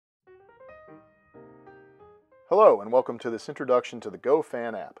Hello and welcome to this introduction to the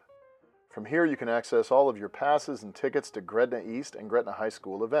GoFan app. From here you can access all of your passes and tickets to Gretna East and Gretna High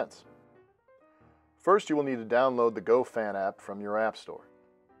School events. First you will need to download the GoFan app from your app store.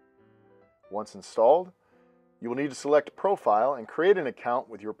 Once installed, you will need to select Profile and create an account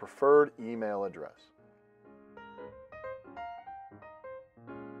with your preferred email address.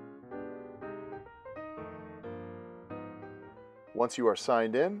 Once you are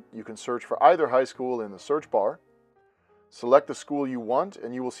signed in, you can search for either high school in the search bar. Select the school you want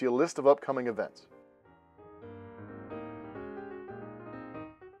and you will see a list of upcoming events.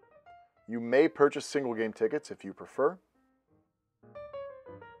 You may purchase single game tickets if you prefer.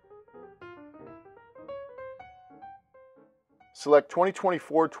 Select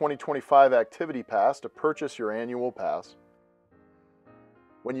 2024-2025 Activity Pass to purchase your annual pass.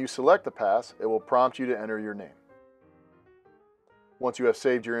 When you select the pass, it will prompt you to enter your name. Once you have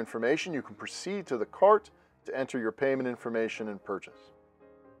saved your information, you can proceed to the cart to enter your payment information and purchase.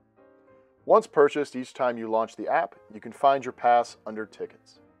 Once purchased, each time you launch the app, you can find your pass under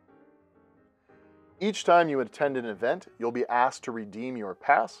Tickets. Each time you attend an event, you'll be asked to redeem your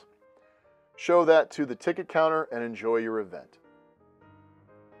pass. Show that to the ticket counter and enjoy your event.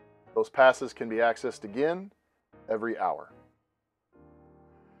 Those passes can be accessed again every hour.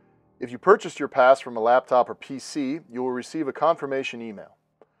 If you purchased your pass from a laptop or PC, you will receive a confirmation email.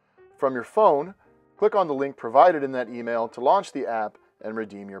 From your phone, click on the link provided in that email to launch the app and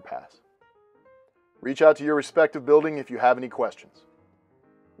redeem your pass. Reach out to your respective building if you have any questions.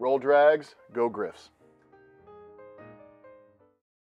 Roll Drags, go Griffs.